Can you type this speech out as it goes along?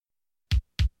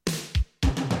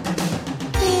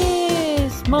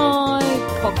my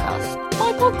podcast.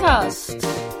 My podcast.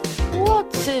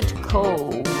 What's it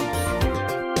called?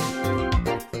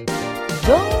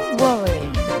 Don't worry.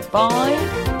 By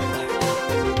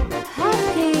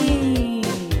Happy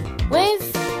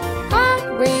with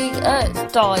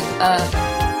Harriet Dyer.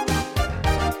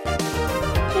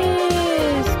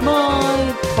 Here's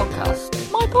my podcast.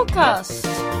 My podcast.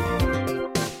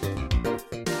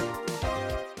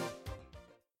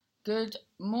 Good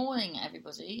morning,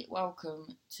 everybody.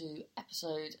 Welcome to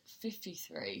episode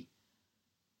 53.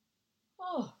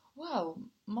 Oh, wow,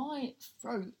 my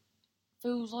throat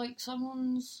feels like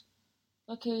someone's,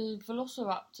 like a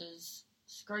velociraptor's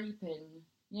scraping.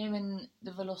 You know when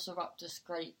the velociraptor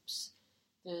scrapes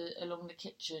along the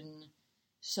kitchen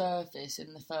surface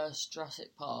in the first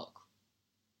Jurassic Park?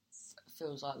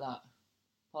 Feels like that.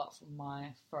 Apart from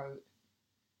my throat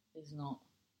is not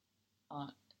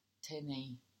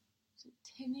tinny. Is it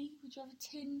tinny? Would you have a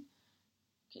tin?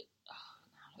 Okay. Oh,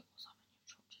 now look what's happening. You've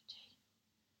dropped your tea.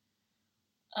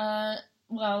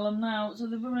 So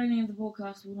the remaining of the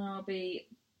podcast will now be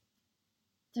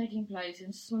taking place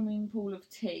in a swimming pool of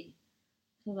tea.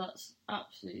 So that's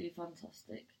absolutely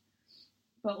fantastic.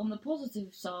 But on the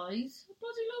positive side, I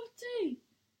bloody love tea.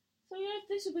 So yeah,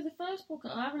 this will be the first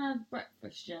podcast. I haven't had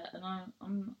breakfast yet, and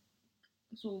I'm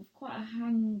sort of quite a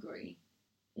hangry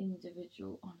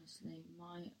individual. Honestly,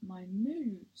 my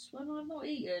moods when I'm not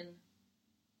eating,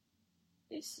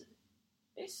 it's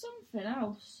something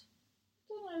else.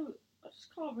 I don't know. I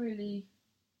just can't really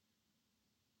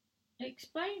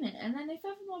explain it. And then if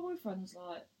ever my boyfriend's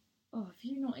like, "Oh, if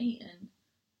you're not eating,"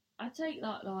 I take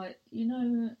that like,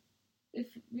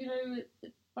 if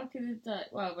back in the day.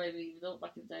 Well, maybe not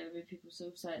back in the day. Maybe people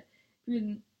still say it. If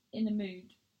you're in a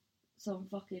mood, some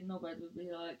fucking knobhead would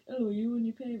be like, "Oh, are you on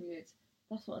your period?"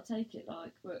 That's what I take it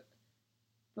like, but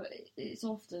it's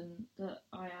often that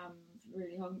I am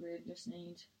really hungry and just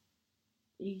need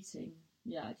eating.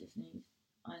 Yeah, I just need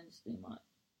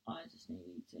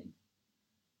eating.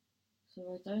 So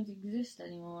I don't exist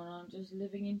anymore, and I'm just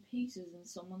living in pieces in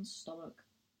someone's stomach.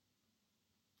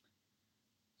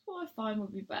 That's what I find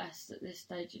would be best at this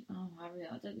stage. Oh,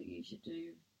 Harriet, I don't think you should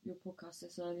do your podcast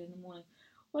this early in the morning.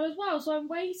 Well, as well, so I'm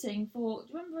waiting for.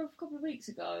 Do you remember a couple of weeks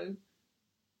ago?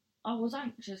 I was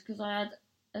anxious because I had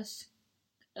a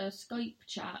Skype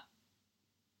chat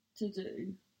to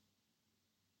do.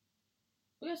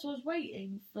 Yes, I was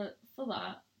waiting for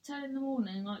that 10 in the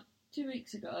morning, like 2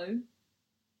 weeks ago,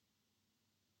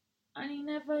 and he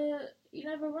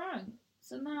never rang.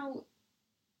 So now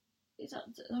it's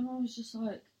up to, and I was just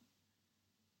like,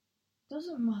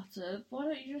 doesn't matter. Why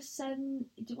don't you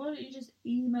just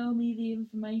email me the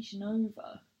information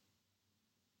over?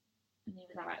 And he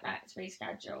was like, let's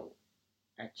reschedule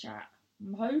a chat.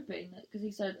 I'm hoping that, because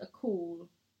he said a call,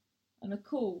 and a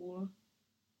call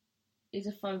is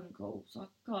a phone call, so I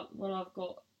can't. Well, I've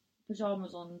got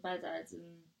pyjamas on, bed heads,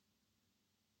 and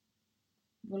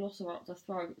velociraptor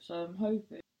throat, so I'm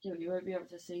hoping you won't be able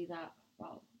to see that.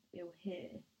 Well, you'll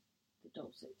hear the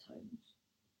dulcet tones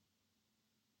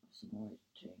of some orange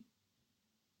tea.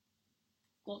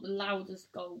 Got the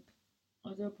loudest gulp.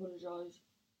 I do apologise.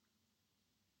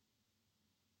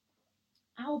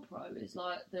 Alpro is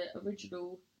like the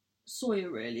original Sawyer,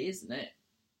 really, isn't it?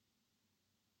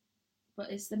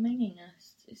 But it's the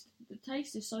mingingest. The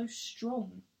taste is so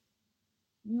strong.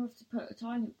 You have to put a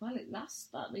tiny. Well,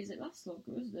 that means it lasts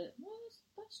longer, isn't it? Well,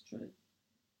 that's true.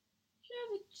 Yeah,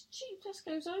 the cheap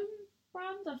Tesco's own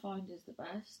brand I find is the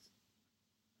best.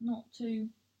 Not too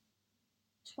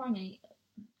twangy.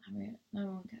 I mean, no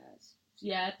one cares.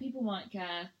 Yeah, people might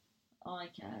care. I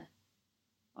care.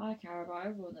 I care about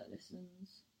everyone that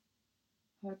listens.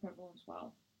 Hope everyone's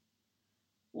well.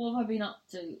 What have I been up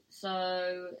to?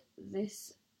 So,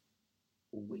 this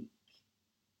week.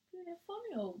 Been a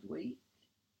funny old week.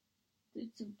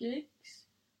 Did some gigs.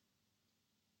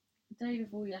 The day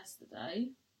before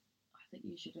yesterday. I think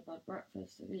you should have had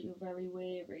breakfast. I think you're very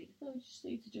weary. Oh, you just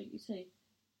need to drink your tea.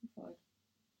 You're fine.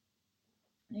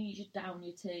 I think you should down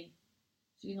your tea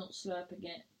so you're not slurping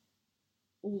it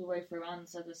all the way through and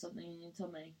so there's something in your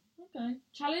tummy. Okay.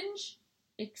 Challenge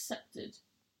accepted.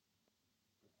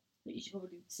 But you should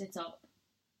probably sit up.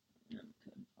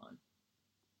 Okay, fine.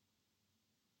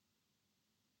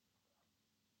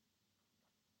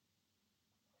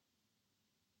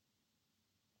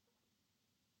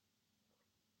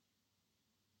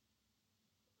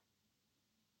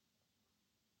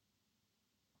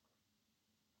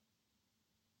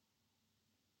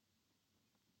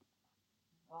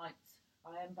 Right,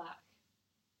 I am back.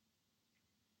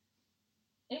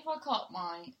 If I cut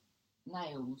my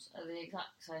nails at the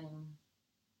exact same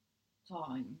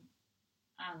time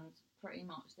and pretty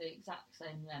much the exact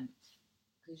same length,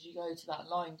 because you go to that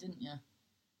line, didn't you?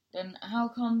 Then how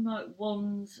come like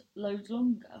one's loads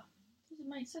longer? Doesn't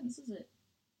make sense, does it?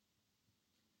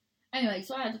 Anyway,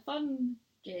 so I had a fun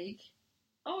gig.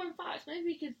 Oh, in fact, maybe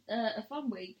we could a fun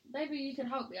week. Maybe you could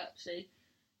help me actually.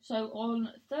 So on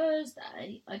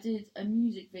Thursday, I did a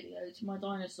music video to my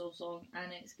dinosaur song,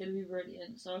 and it's going to be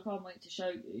brilliant. So I can't wait to show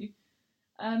you.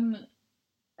 And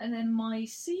then my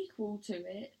sequel to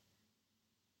it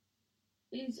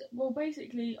is, well,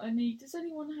 basically, does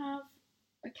anyone have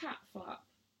a cat flap?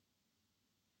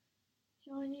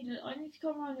 Yeah, I need to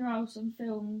come around your house and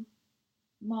film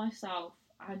myself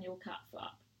and your cat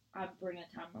flap and bring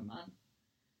a cameraman.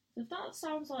 So if that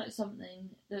sounds like something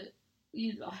that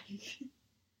you'd like,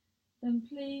 then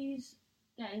please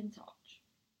get in touch.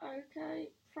 Okay?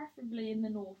 Preferably in the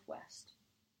northwest.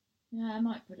 Yeah, I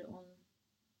might put it on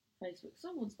Facebook.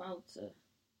 Someone's about to.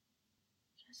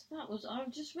 Yes,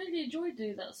 I've just really enjoyed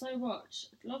doing that so much.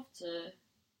 I'd love to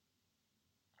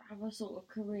have a sort of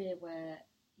career where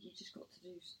you just got to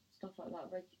do stuff like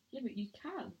that. Yeah, but you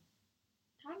can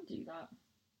do that.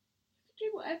 You can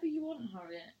do whatever you want,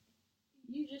 Harriet.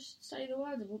 You just say the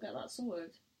word and we'll get that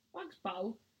sorted. Thanks,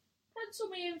 pal. Pencil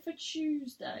me in for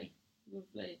Tuesday.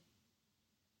 Lovely.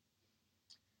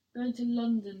 Going to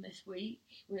London this week,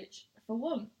 which, for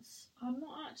once, I'm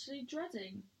not actually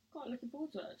dreading. Quite looking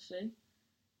forward to it, actually.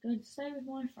 Going to stay with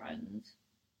my friend,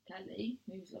 Kelly,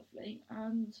 who's lovely,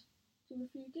 and do a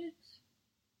few gigs.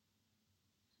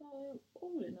 So,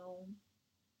 all in all,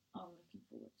 I'm looking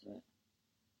forward to it.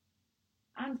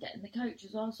 And getting the coach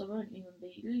as well, so I won't even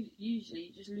be. Usually,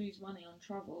 you just lose money on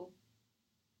travel.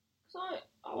 Because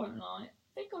I won't lie,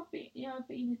 I think I've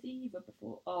been a diva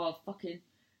before. Oh, fucking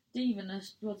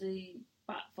divaness bloody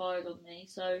backfired on me.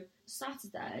 So,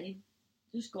 Saturday,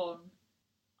 just gone,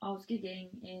 I was gigging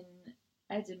in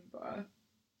Edinburgh,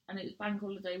 and it was bank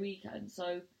holiday weekend, so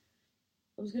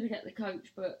I was going to get the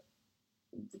coach, but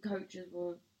the coaches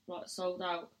were like sold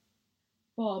out.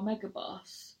 Bar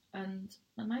Megabus, and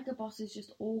the Megabus is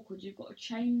just awkward. You've got to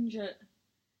change at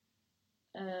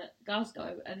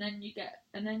Glasgow, and then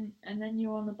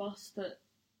you're on a bus that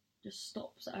just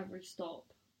stops at every stop.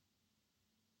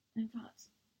 In fact,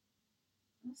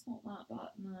 that's not that bad.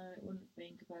 No, it wouldn't have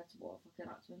been compared to what I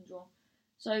fucking had to endure.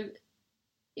 So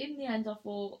in the end, I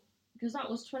thought, because that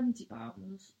was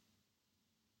 £20,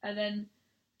 and then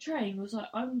train was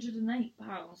like £108.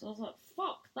 I was like,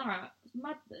 fuck that, it's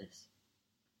madness.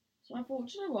 So I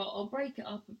thought, you know what, I'll break it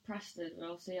up at Preston and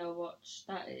I'll see how much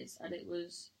that is. And it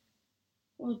was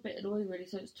a bit annoying really.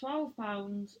 So it's £12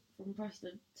 from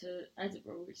Preston to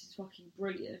Edinburgh, which is fucking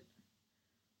brilliant.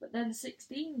 But then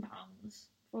 £16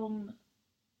 from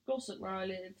Glossop, where I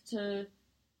live, to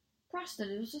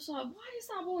Preston. It was just like, why is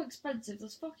that more expensive?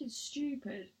 That's fucking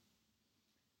stupid.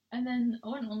 And then I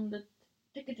went on the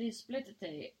Tickety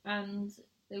Splittity, and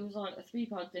it was like a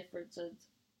 £3 difference, and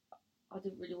I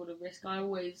didn't really want to risk.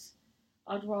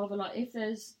 I'd rather, like, if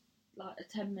there's like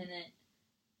a 10-minute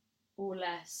or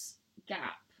less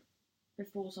gap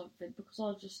before something, because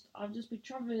I've just been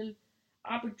travelling.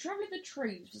 I've been travelling the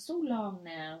tubes for so long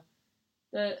now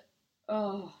that,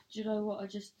 oh, do you know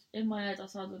what? In my head, I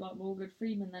sounded like Morgan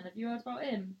Freeman then. Have you heard about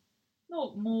him?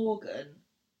 Not Morgan.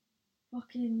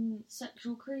 Fucking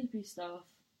sexual creepy stuff.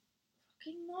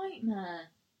 Fucking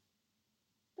nightmare.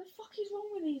 The fuck is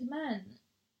wrong with these men?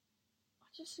 I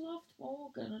just loved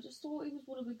Morgan. I just thought he was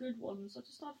one of the good ones. I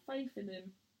just had faith in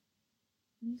him.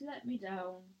 And he's let me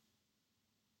down.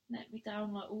 Let me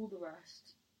down like all the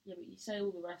rest. Yeah, but you say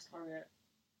all the rest, Harriet.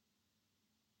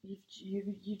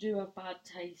 You do have bad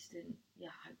taste in. Yeah,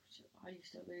 I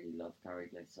used to really love Gary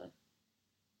Glitter.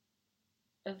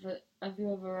 Have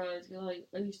you ever heard?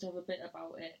 I used to have a bit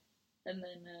about it, and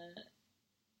then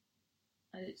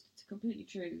and it's completely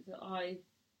true that I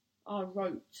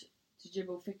wrote to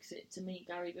Jibble Fix It to meet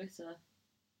Gary Glitter.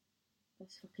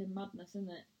 That's fucking madness,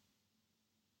 isn't it?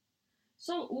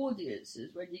 So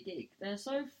audiences, when you gig, they're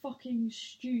so fucking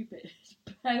stupid.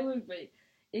 Bear with me.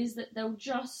 Is that they'll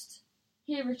just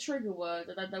hear a trigger word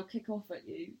and then they'll kick off at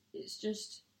you. It's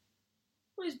just,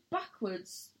 well, it's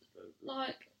backwards.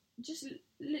 Like, just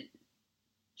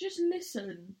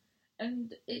listen,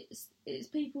 and it's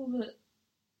people that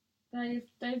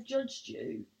they've judged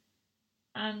you,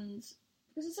 and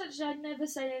because essentially I never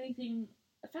say anything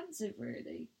offensive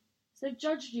really. So they've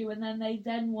judged you, and then they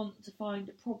want to find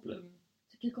a problem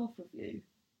to kick off with you.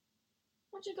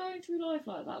 Imagine going through life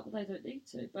like that, but they don't need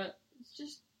to. But it's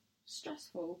just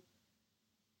stressful.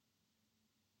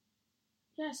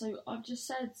 Yeah, so I've just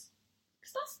said,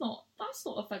 because that's not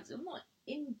offensive. I'm not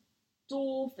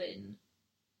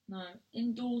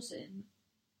endorsing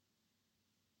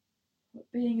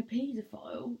being a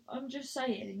paedophile. I'm just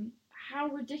saying, how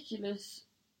ridiculous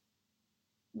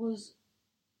was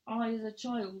I as a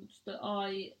child that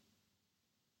I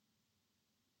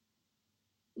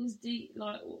was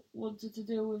wanted to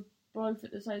deal with both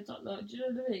at the same time. Like, do you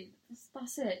know what I mean?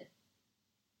 That's it.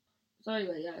 So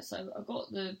anyway, yeah. So I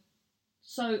got the.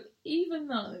 So even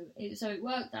though it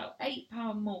worked out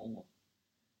 £8 more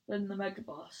than the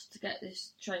Megabus to get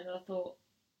this train, I thought,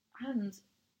 and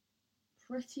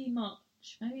pretty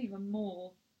much, maybe even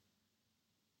more,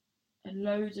 and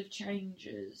loads of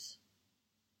changes.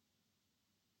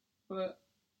 But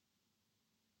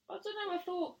I don't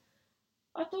know.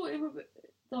 I thought it would be,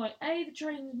 like, A, the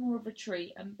train's more of a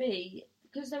treat, and B,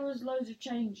 because there was loads of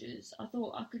changes, I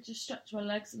thought I could just stretch my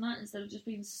legs and that instead of just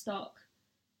being stuck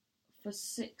for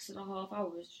 6.5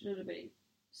 hours. Do you know what I mean?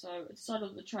 So I decided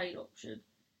on the train option,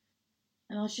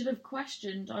 and I should have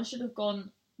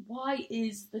gone, why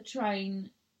is the train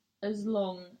as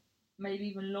long, maybe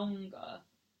even longer,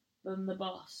 than the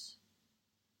bus?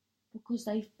 Because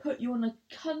they've put you on a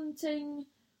cunting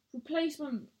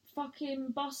replacement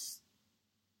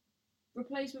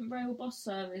rail bus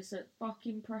service at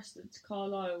fucking Preston to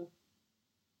Carlisle.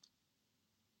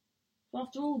 So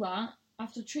after all that,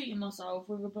 after treating myself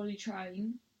with a bloody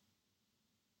train,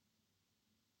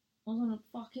 I was on a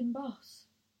fucking bus.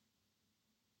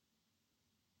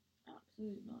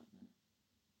 Absolute nightmare.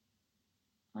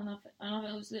 And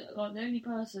I was like the only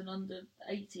person under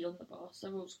 80 on the bus.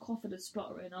 Everyone was coughing and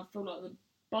spluttering. I feel like the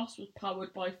bus was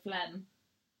powered by phlegm.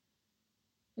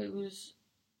 It was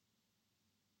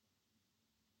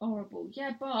horrible.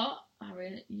 Yeah, but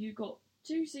Aaron, you got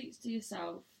 2 seats to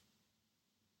yourself,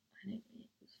 and it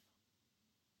was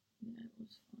fine. Yeah, it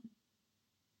was fine.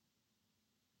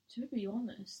 To be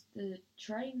honest, the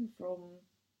train from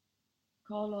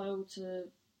Carlisle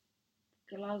to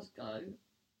Glasgow,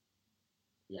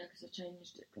 yeah, because I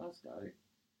changed at Glasgow.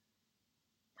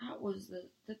 That was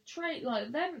the train,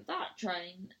 like that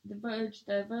train, the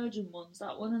Virgin ones,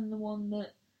 that one and the one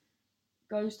that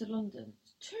goes to London.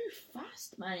 It's too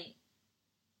fast, mate.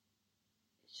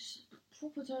 It just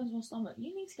proper turns my stomach.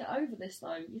 You need to get over this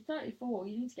though. You're 34.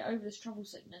 You need to get over this travel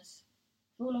sickness.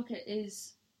 I feel like it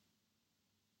is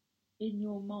in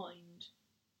your mind.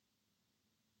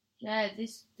 Yeah,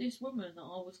 this woman that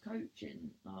I was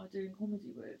coaching, doing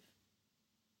comedy with,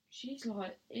 she's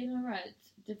like, in her head,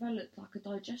 developed like a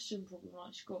digestion problem.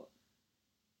 Like she's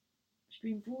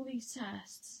been through all these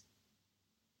tests,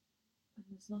 and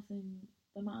there's nothing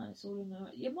the matter. It's all in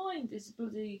her. Your mind is a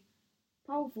bloody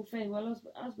powerful thing. Well,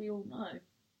 as we all know,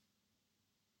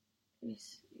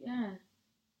 yeah.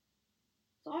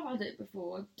 So I've had it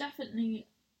before. I've definitely,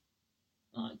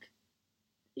 like,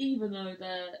 even though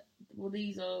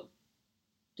these are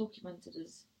documented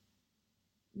as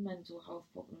mental health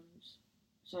problems.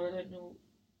 So I don't know.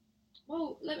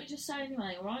 Well, let me just say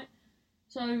anyway, alright?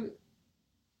 So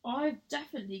I've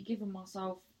definitely given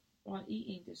myself like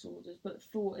eating disorders, but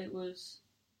thought it was.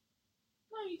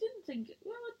 No, you didn't think it.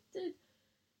 Well, I did.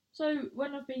 So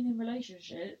when I've been in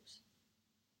relationships,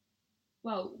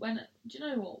 well, do you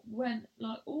know what? When,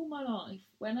 like, all my life,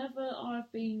 whenever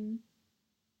I've been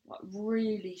like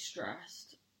really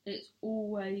stressed, it's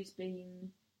always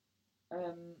been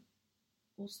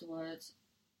what's the word?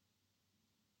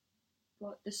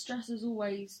 Like, the stress has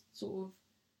always sort of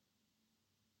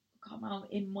come out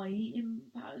in my eating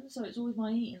pattern, so it's always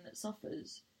my eating that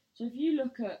suffers. So if you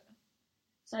look at,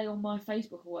 say, on my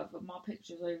Facebook or whatever, my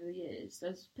pictures over the years,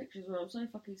 there's pictures where I'm so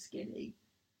fucking skinny,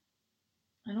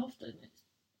 and often it's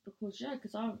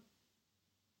because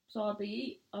I'll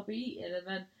be eating, and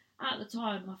then at the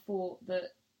time I thought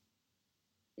that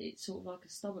it's sort of like a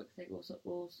stomach thing or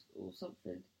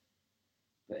something,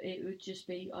 but it would just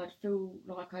be, I'd feel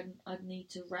like I'd need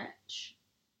to retch.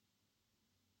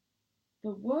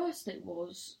 The worst it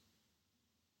was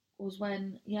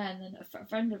when, and then a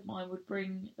friend of mine would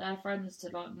bring their friends to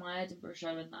like my Edinburgh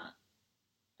show and that,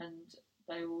 and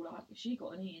they were all like, she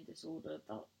got an eating disorder.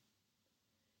 That,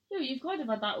 you've kind of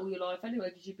had that all your life anyway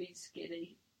because you've been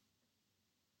skinny.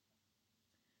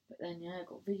 But then, yeah,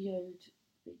 got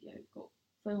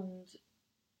filmed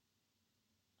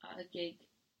at a gig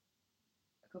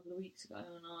a couple of weeks ago,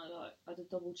 and I had a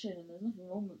double chin, and there's nothing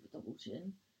wrong with a double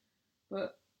chin,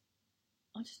 but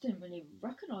I just didn't really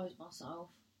recognise myself.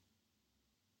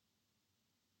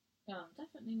 Yeah, I'm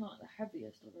definitely not the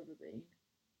heaviest I've ever been.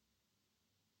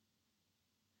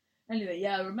 Anyway,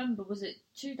 yeah, I remember, was it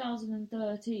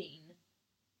 2013,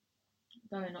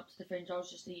 going up to the Fringe, I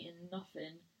was just eating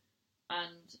nothing,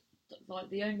 and like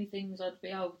the only things I'd be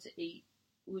able to eat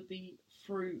would be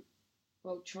fruit,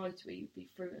 try to eat would be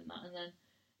fruit and that, and then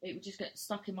it would just get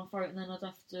stuck in my throat, and then I'd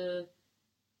have to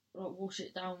like wash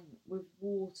it down with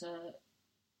water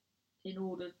in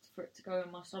order for it to go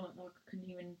in my stomach. Like I couldn't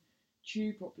even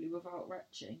chew properly without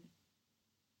retching.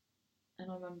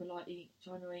 And I remember like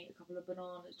trying to eat a couple of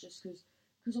bananas just because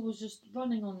I was just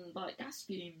running on like gas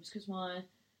fumes because my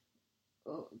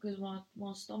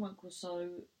stomach was so.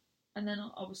 And then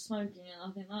I was smoking, and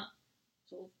I think that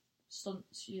sort of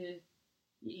stunts your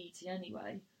eating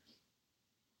anyway.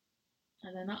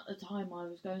 And then at the time I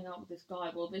was going out with this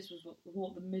guy. Well, this was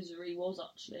what the misery was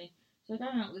actually. So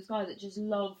going out with this guy that just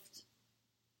loved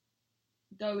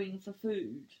going for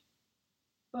food,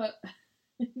 but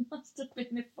he must have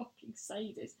been a fucking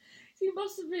sadist. He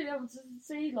must have been able to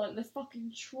see like the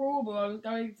fucking trauma I was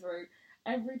going through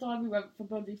every time we went for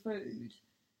bloody food.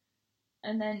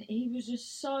 And then he was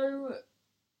just so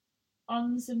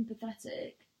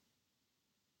unsympathetic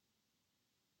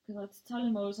because I had to tell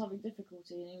him I was having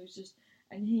difficulty, and he was just,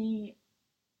 and he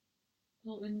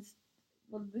thought,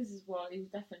 well, this is why he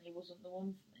definitely wasn't the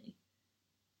one for me.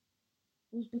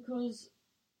 Was because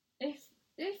if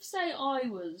say I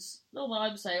was, not that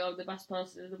I'm saying I'm the best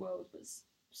person in the world, but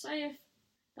say if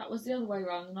that was the other way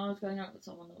around and I was going out with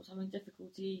someone that was having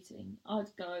difficulty eating,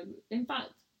 I'd go. In fact,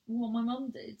 what my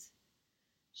mum did,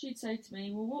 she'd say to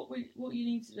me, well, what you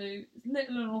need to do is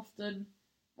little and often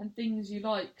and things you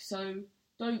like, so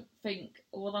don't think,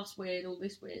 oh, well, that's weird or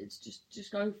this weird,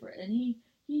 just go for it. And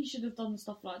he should have done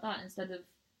stuff like that instead of,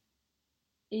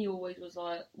 he always was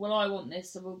like, well, I want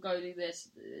this, so we'll go do this.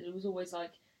 It was always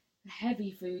like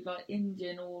heavy food, like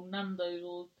Indian or Nando's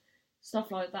or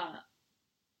stuff like that.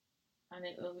 And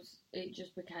it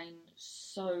just became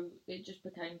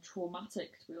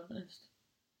traumatic, to be honest.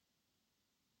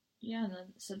 Yeah,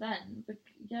 and then,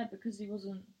 because he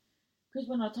wasn't, because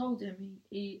when I told him,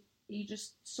 he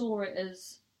just saw it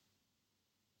as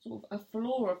sort of a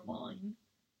flaw of mine.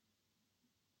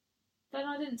 Then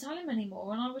I didn't tell him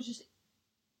anymore, and I was just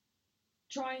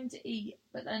trying to eat,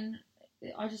 but then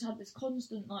I just had this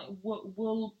constant like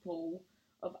whirlpool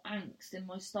of angst in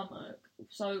my stomach.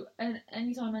 So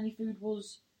anytime any food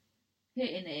was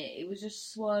hitting it, it was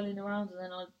just swirling around, and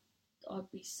then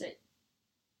I'd be sick.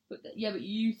 But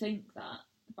you think that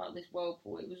about this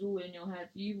whirlpool? It was all in your head.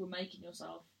 You were making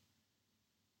yourself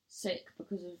sick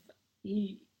because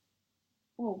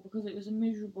because it was a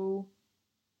miserable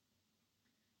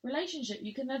relationship.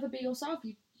 You can never be yourself.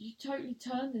 You totally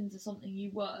turned into something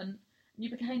you weren't, and you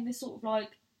became this sort of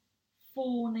like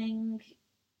fawning,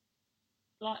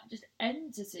 like just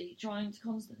entity trying to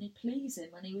constantly please him,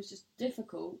 and he was just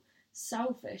difficult,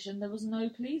 selfish, and there was no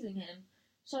pleasing him.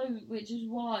 So, which is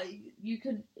why you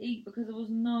couldn't eat, because there was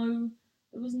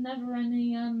never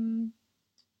any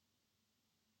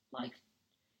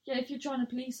if you're trying to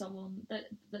please someone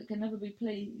that can never be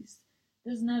pleased,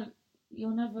 there's never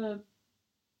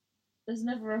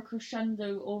a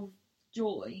crescendo of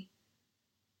joy.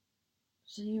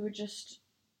 So you were just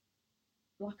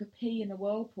like a pea in a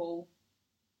whirlpool.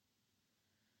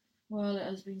 Well, it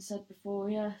has been said before,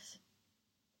 yes.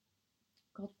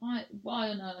 God, why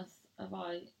on earth have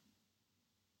I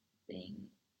been?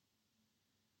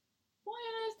 Why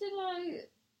on earth did I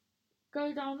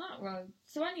go down that road?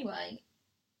 So anyway,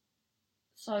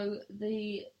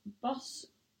 the bus,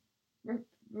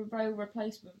 rail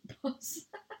replacement bus.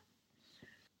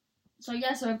 So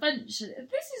eventually,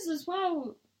 this is as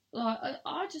well, like,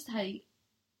 I just hate,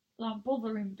 like,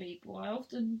 bothering people. I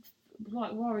often,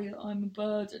 like, worry that I'm a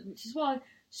burden, which is why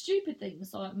stupid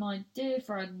things like my dear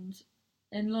friend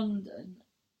in London,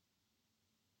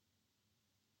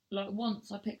 like,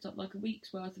 once I picked up, like, a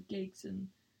week's worth of gigs, and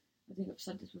I think I've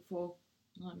said this before,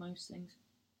 like most things,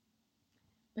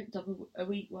 picked up a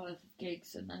week worth of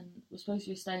gigs, and then was supposed to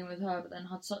be staying with her, but then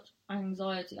had such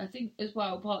anxiety, I think as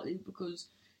well, partly because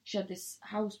she had this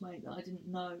housemate that I didn't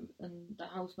know, and the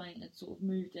housemate had sort of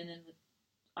moved in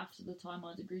after the time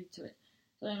I'd agreed to it.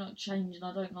 So I don't like change, and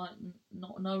I don't like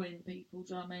not knowing people,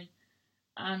 do you know what I mean?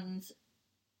 And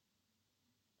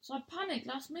so I panicked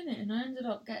last minute, and I ended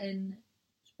up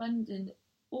spending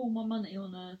all my money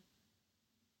on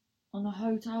a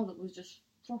hotel that was just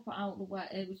proper out the way.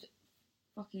 It was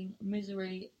fucking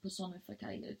misery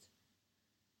personified.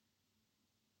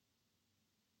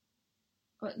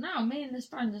 But now me and this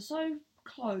friend are so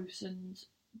close, and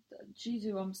she's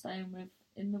who I'm staying with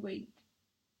in the week.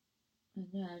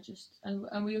 And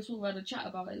and we also had a chat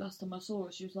about it last time I saw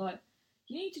her. She was like,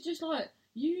 you need to just like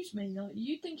use me. Like,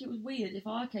 you'd think it was weird if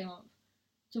I came up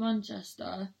to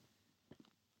Manchester.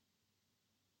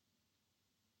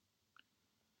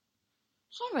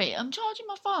 Sorry, I'm charging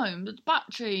my phone, but the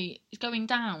battery is going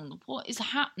down. What is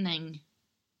happening?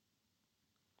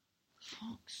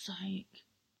 Fuck's sake.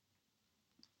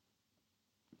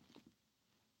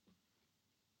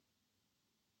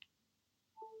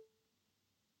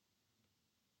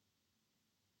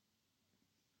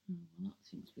 That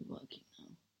seems to be working now.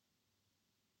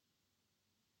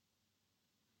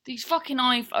 These fucking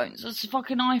iPhones. That's a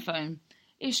fucking iPhone.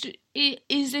 Is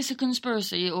this a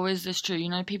conspiracy or is this true? You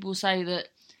know, people say that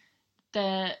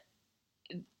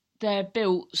they're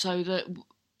built so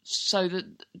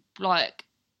that like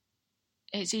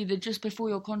it's either just before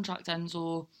your contract ends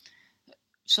or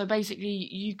so basically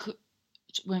you could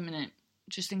wait a minute,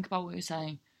 just think about what you're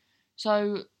saying.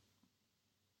 So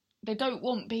they don't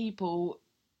want people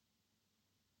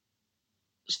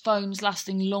phones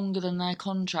lasting longer than their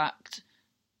contract.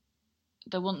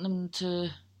 They want them to,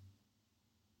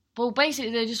 well,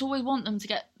 basically they just always want them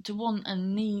to want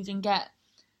and need and get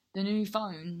the new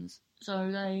phones.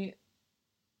 So they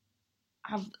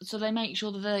make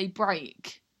sure that they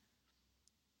break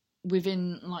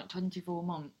within like 24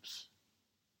 months.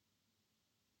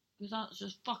 Because that's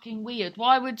just fucking weird.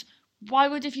 Why would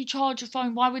if you charge your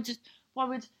phone, why would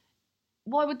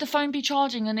the phone be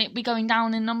charging and it be going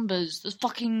down in numbers? That's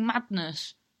fucking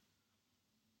madness.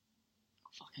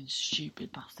 Fucking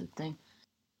stupid bastard thing.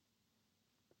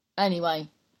 Anyway.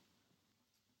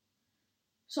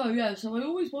 So I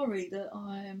always worry that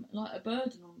I'm like a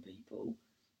burden on people.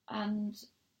 And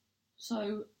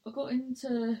so I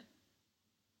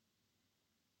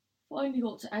finally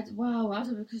got to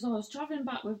Adam, because I was travelling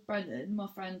back with Brennan, my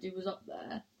friend who was up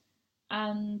there.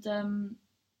 And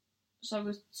so I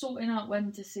was sorting out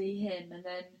when to see him, and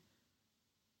then,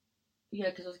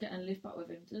 because I was getting a lift back with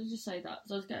him. So let's just say that.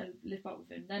 So I was getting a lift back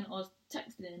with him. Then I was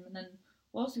texting him, and then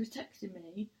whilst he was texting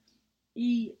me,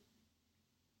 he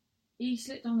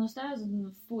slipped down the stairs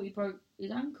and thought he broke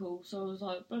his ankle. So I was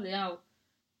like, bloody hell.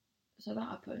 So that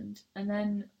happened. And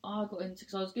then I got into,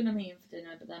 because I was going to meet him for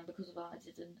dinner, but then because of that I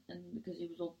didn't, and because he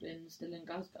was still in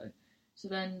Glasgow. So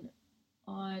then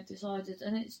I decided,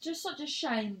 and it's just such a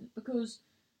shame because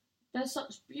there's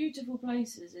such beautiful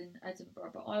places in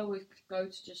Edinburgh, but I always go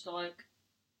to just like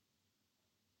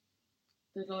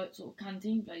the like sort of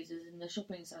canteen places in the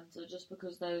shopping centre just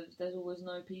because there's always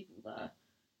no people there.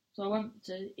 So I went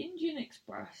to Indian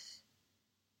Express,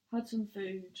 had some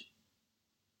food,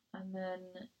 and then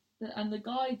the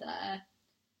guy there,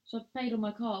 so I paid on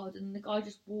my card, and the guy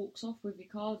just walks off with your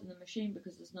card in the machine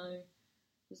because there's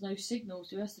no signal,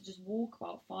 so he has to just walk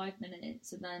about 5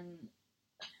 minutes, and then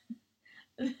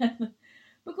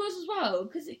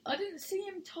because I didn't see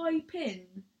him type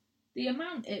in the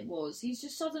amount it was. He's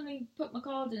just suddenly put my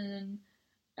card in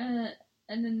and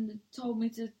then told me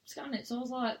to scan it. So I was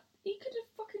like, he could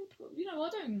have fucking I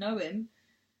don't know him.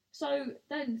 So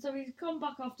he's come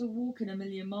back after walking a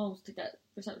million miles to get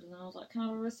reception, and I was like, can I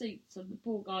have a receipt? So the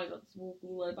poor guy got to walk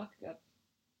all the way back again.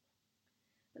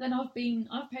 But then I've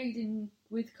paid in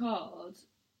with card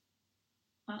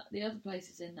at the other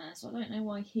places in there, so I don't know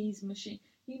why his machine.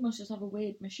 He must just have a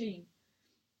weird machine.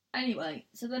 Anyway,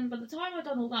 so then by the time I'd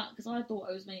done all that, because I thought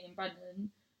I was meeting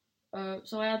Brendan,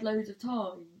 so I had loads of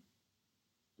time.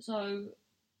 So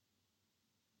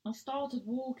I started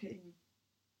walking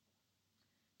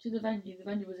to the venue. The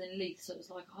venue was in Leith, so it was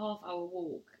like a half-hour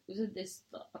walk. It was in this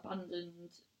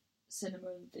abandoned cinema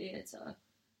and theatre.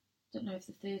 Don't know if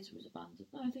the theatre was abandoned.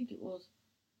 No, I think it was.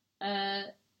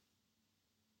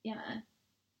 Yeah.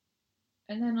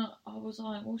 And then I was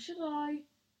like, well, should I?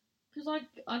 Because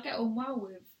I get on well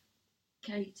with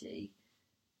Katie,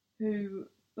 who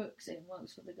works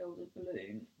for the Golden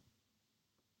Balloon.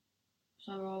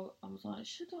 So I was like,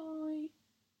 should I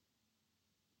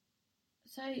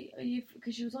say,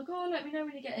 because she was like, oh, let me know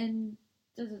when you get in,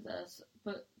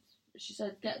 but she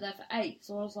said get there for 8,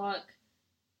 so I was like,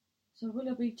 so will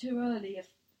it be too early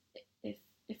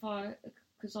if I,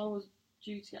 because I was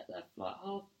due to get there for like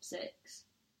 6:30.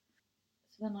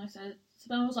 So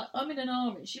then I was like, I'm in an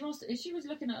hurry. If she was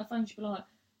looking at her phone, she'd be like,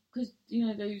 because,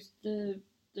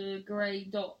 the grey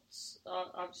dots,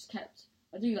 I've just kept,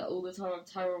 I do that all the time, I'm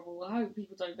terrible, I hope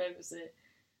people don't notice it.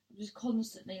 I'm just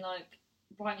constantly, like,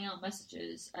 writing out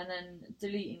messages, and then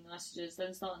deleting the messages,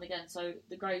 then starting again, so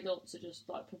the grey dots are just,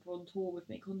 like, proper on tour with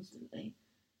me constantly.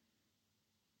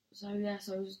 So, yeah,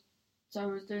 so I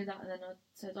was doing that, and then I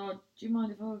said, oh, do you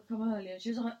mind if I would come early? And she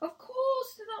was like, of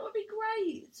course, that would be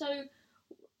great. So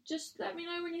just let me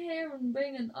know when you're here and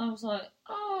ring. And I was like,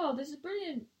 oh, this is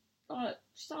brilliant. Like,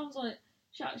 she sounds like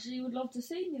she actually would love to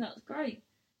see me. That's great.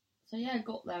 So yeah, I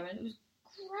got there and it was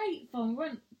great fun. We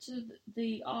went to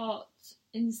the art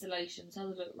installations, had a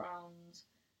look round,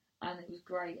 and it was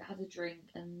great. I had a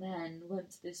drink and then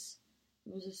went to this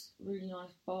really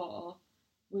nice bar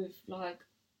with like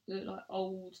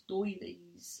old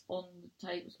doilies on the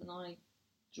tables, and I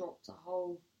dropped a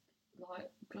whole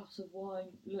glass of wine,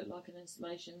 looked like an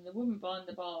installation. The woman behind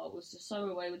the bar was just so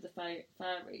away with the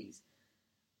fairies.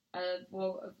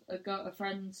 A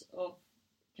friend of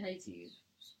Katie's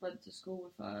went to school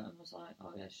with her and was like,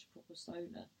 "Oh yeah, she's a proper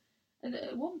stoner." And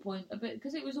at one point, a bit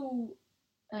because it was all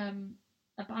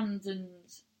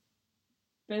abandoned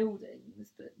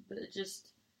buildings that are just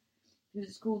because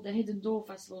it's called the Hidden Door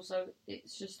Festival, so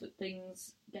it's just that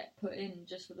things get put in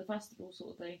just for the festival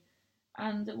sort of thing.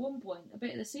 And at one point, a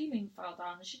bit of the ceiling fell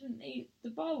down, and the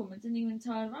barwoman didn't even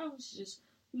turn around. She just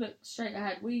looked straight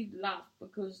ahead. We laughed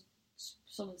because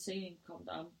some of the ceiling come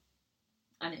down,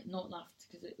 and it not laughed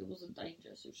because it wasn't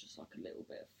dangerous. It was just like a little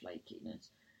bit of flakiness.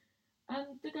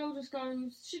 And the girl just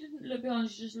goes, she didn't look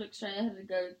behind, she just looked straight ahead and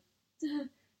go, did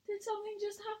something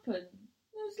just happen?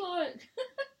 I was like,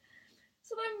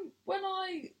 so then when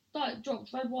I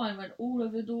dropped red wine, went all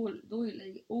over the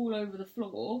doily, all over the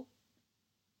floor.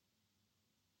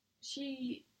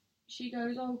 She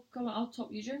goes, "Oh, come on, I'll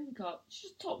top your drink up." She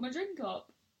just topped my drink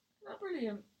up. Isn't that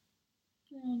brilliant?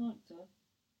 Yeah, I liked her.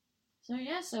 So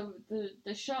yeah, so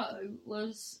the show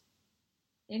was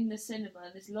in the cinema,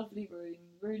 in this lovely room,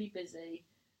 really busy.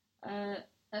 And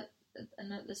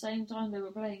at the same time, they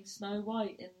were playing Snow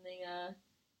White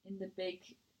in the big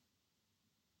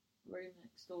room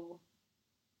next door.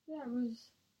 Yeah, it was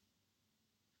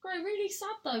great. Really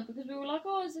sad though, because we were like,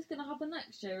 "Oh, is this going to happen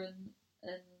next year?" And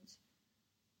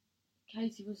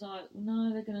Katie was like,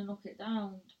 "No, they're going to knock it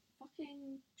down."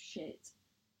 Fucking shit.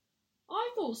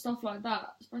 I thought stuff like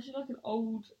that, especially like an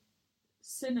old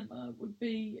cinema, would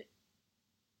be.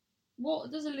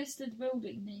 What does a listed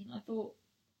building mean? I thought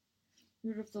you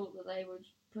would have thought that they would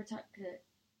protect it.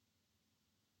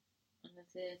 And the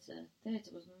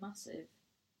theatre was massive,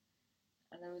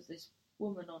 and there was this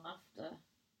woman on after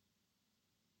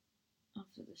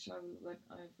the show. We went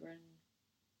over, and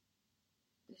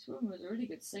this woman was a really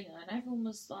good singer, and everyone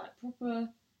was like proper,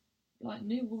 like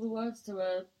knew all the words to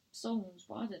her songs,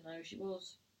 but I didn't know who she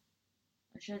was.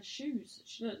 And she had shoes.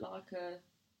 She looked like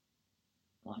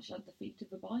she had the feet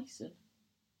of a bison.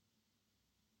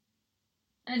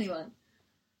 Anyway,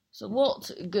 so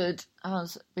what good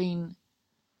has been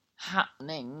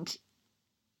happening?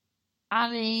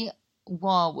 Ali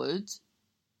Warwood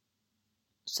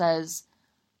says,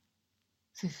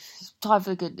 time for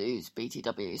the good news,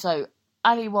 BTW. So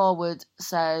Ali Warwood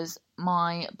says,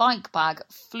 my bike bag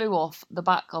flew off the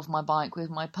back of my bike with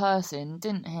my purse in,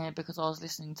 didn't hear because I was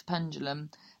listening to Pendulum,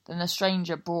 then a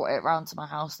stranger brought it round to my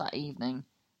house that evening.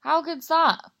 How good's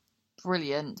that?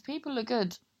 Brilliant. People are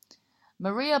good.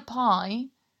 Maria Pye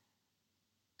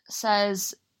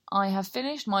says, I have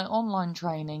finished my online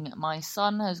training. My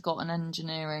son has got an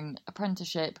engineering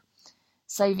apprenticeship,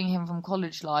 saving him from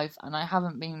college life, and I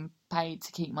haven't been paid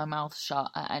to keep my mouth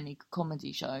shut at any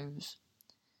comedy shows.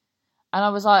 And I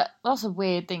was like, that's a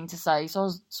weird thing to say. So I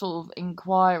was sort of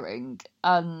inquiring,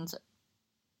 and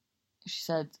she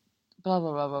said, blah,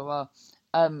 blah, blah, blah,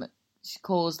 blah. She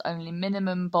caused only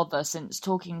minimum bother since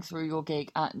talking through your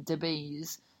gig at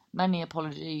DeBees. Many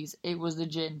apologies. It was the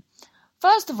gin.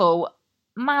 First of all,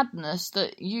 madness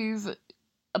that you've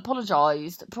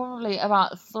apologised probably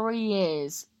about 3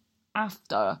 years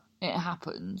after it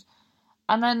happened.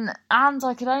 And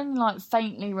I could only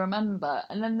faintly remember.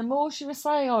 And then the more she was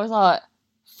saying, I was like,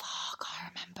 fuck, I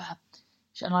remember.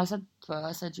 And I said to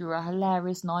her, you were a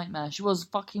hilarious nightmare. She was a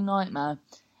fucking nightmare.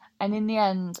 And in the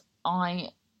end,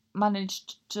 I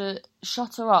managed to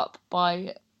shut her up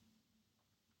by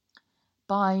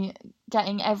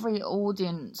getting every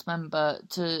audience member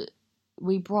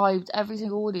every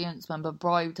single audience member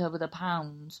bribed her with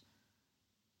 £1.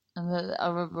 And I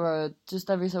remember just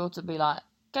every so often be like,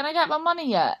 can I get my money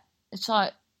yet? It's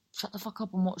like, shut the fuck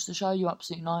up and watch the show, you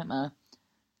absolute nightmare.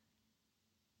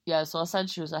 Yeah, so I said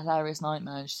she was a hilarious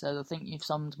nightmare, and she said, I think you've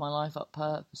summed my life up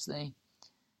purposely.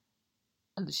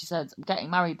 And she said, I'm getting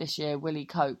married this year, will he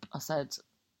cope? I said,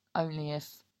 only if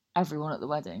everyone at the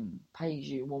wedding pays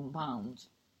you £1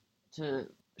 to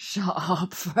shut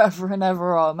up forever and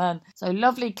ever, amen. So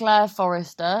lovely Claire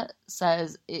Forrester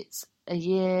says, it's a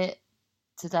year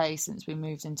today since we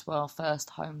moved into our first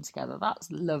home together.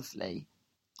 That's lovely.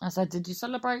 I said, did you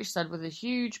celebrate? She said, with a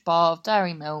huge bar of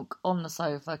dairy milk on the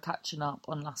sofa, catching up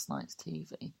on last night's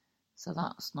TV. So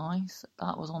that's nice.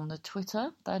 That was on the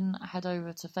Twitter. Then head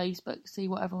over to Facebook, see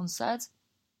what everyone said.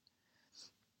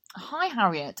 Hi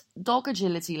Harriet, dog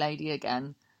agility lady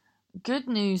again. Good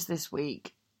news this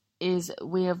week is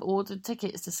we have ordered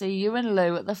tickets to see you and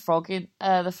Lou at the Frog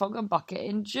and Bucket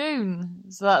in June.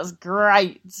 So that's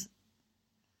great.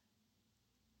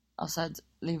 I said,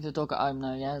 leave the dog at home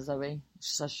now, yeah, Zoe?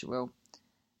 She says she will.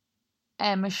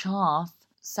 Emma Sharf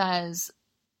says,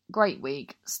 great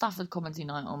week. Stafford Comedy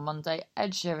Night on Monday.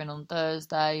 Ed Sheeran on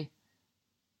Thursday.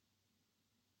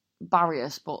 barrier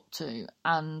spot 2,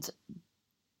 and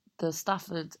the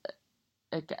Stafford.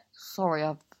 Again, sorry,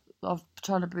 I've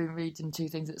trying to be reading 2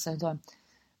 things at the same time.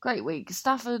 Great week.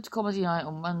 Stafford Comedy Night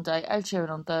on Monday, Ed Sheeran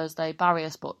on Thursday, barrier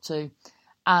spot 2,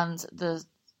 and the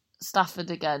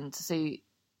Stafford again to see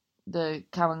the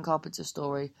Karen Carpenter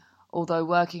story. Although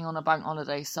working on a bank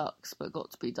holiday sucks, but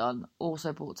got to be done.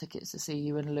 Also bought tickets to see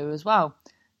you and Lou as well.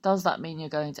 Does that mean you're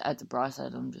going to Edinburgh? I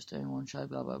said, I'm just doing one show,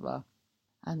 blah, blah, blah.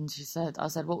 And I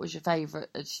said, what was your favourite?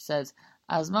 And she said,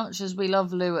 as much as we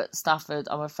love Lou at Stafford,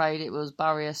 I'm afraid it was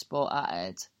barrier spot at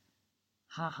Ed.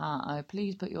 Haha, oh,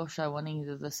 please put your show on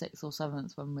either the 6th or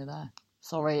 7th when we're there.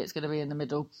 Sorry, it's going to be in the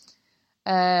middle.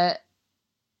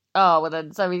 Oh, well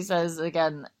then, so he says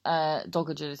again, dog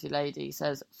agility lady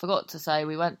says, forgot to say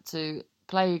we went to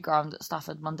playground at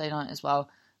Stafford Monday night as well.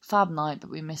 Fab night, but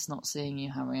we miss not seeing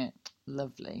you, Harriet.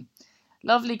 Lovely.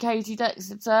 Lovely Katie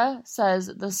Dexter says,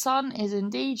 the sun is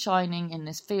indeed shining in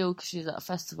this field because she's at a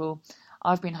festival.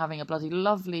 I've been having a bloody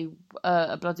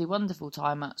wonderful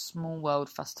time at Small World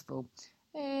Festival.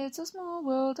 It's a small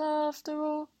world after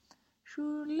all.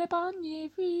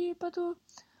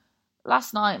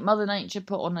 Last night, Mother Nature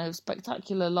put on a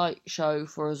spectacular light show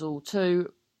for us all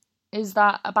too. Is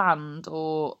that a band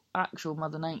or actual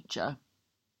Mother Nature?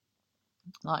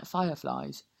 Like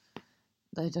Fireflies?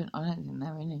 I don't think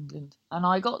they're in England. And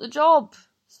I got the job.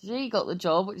 She got the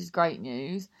job, which is great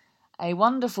news. A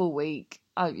wonderful week.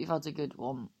 I hope you've had a good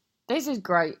one. This is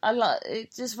great.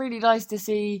 It's just really nice to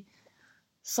see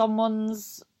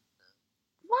someone's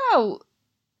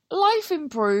life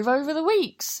improve over the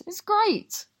weeks. It's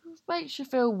great. It makes you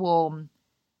feel warm.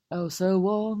 Oh, so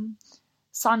warm.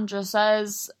 Sandra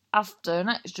says, after an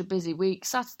extra busy week,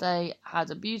 Saturday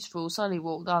had a beautiful sunny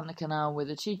walk down the canal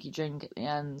with a cheeky drink at the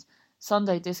end.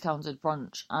 Sunday discounted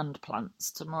brunch and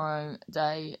plants. Tomorrow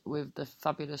day with the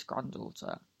fabulous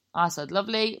granddaughter. I said,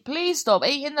 lovely. Please stop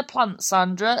eating the plants,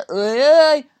 Sandra.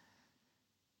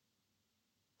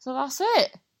 So that's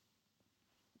it.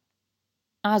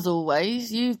 As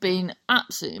always, you've been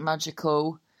absolutely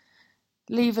magical.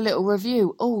 Leave a little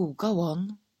review. Oh, go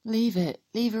on. Leave it.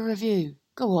 Leave a review.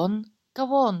 Go on.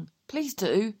 Go on. Please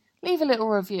do. Leave a little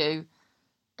review.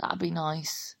 That'd be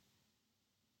nice.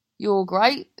 You're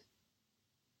great.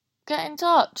 Get in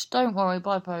touch. Don't worry,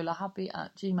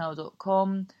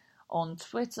 bipolarhappy@gmail.com. On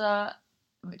Twitter,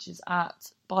 which is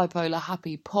at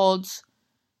bipolarhappypod.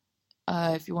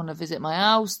 If you want to visit my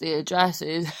house, the address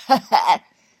is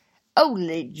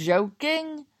only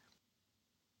joking.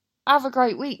 Have a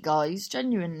great week, guys.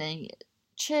 Genuinely.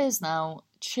 Cheers now.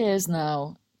 Cheers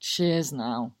now. Cheers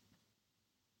now.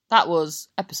 That was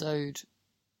episode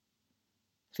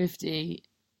 53.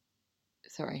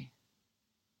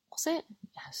 Was it?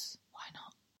 Yes. Why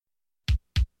not?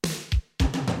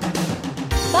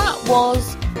 That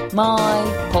was my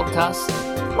podcast.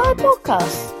 My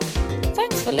podcast.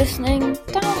 Thanks for listening.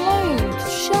 Download,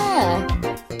 share,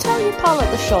 tell your pal at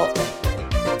the shop.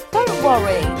 Don't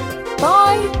worry.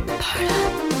 Bye.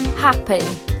 Happy.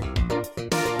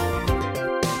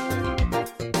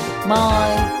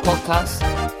 My podcast.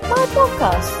 My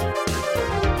podcast.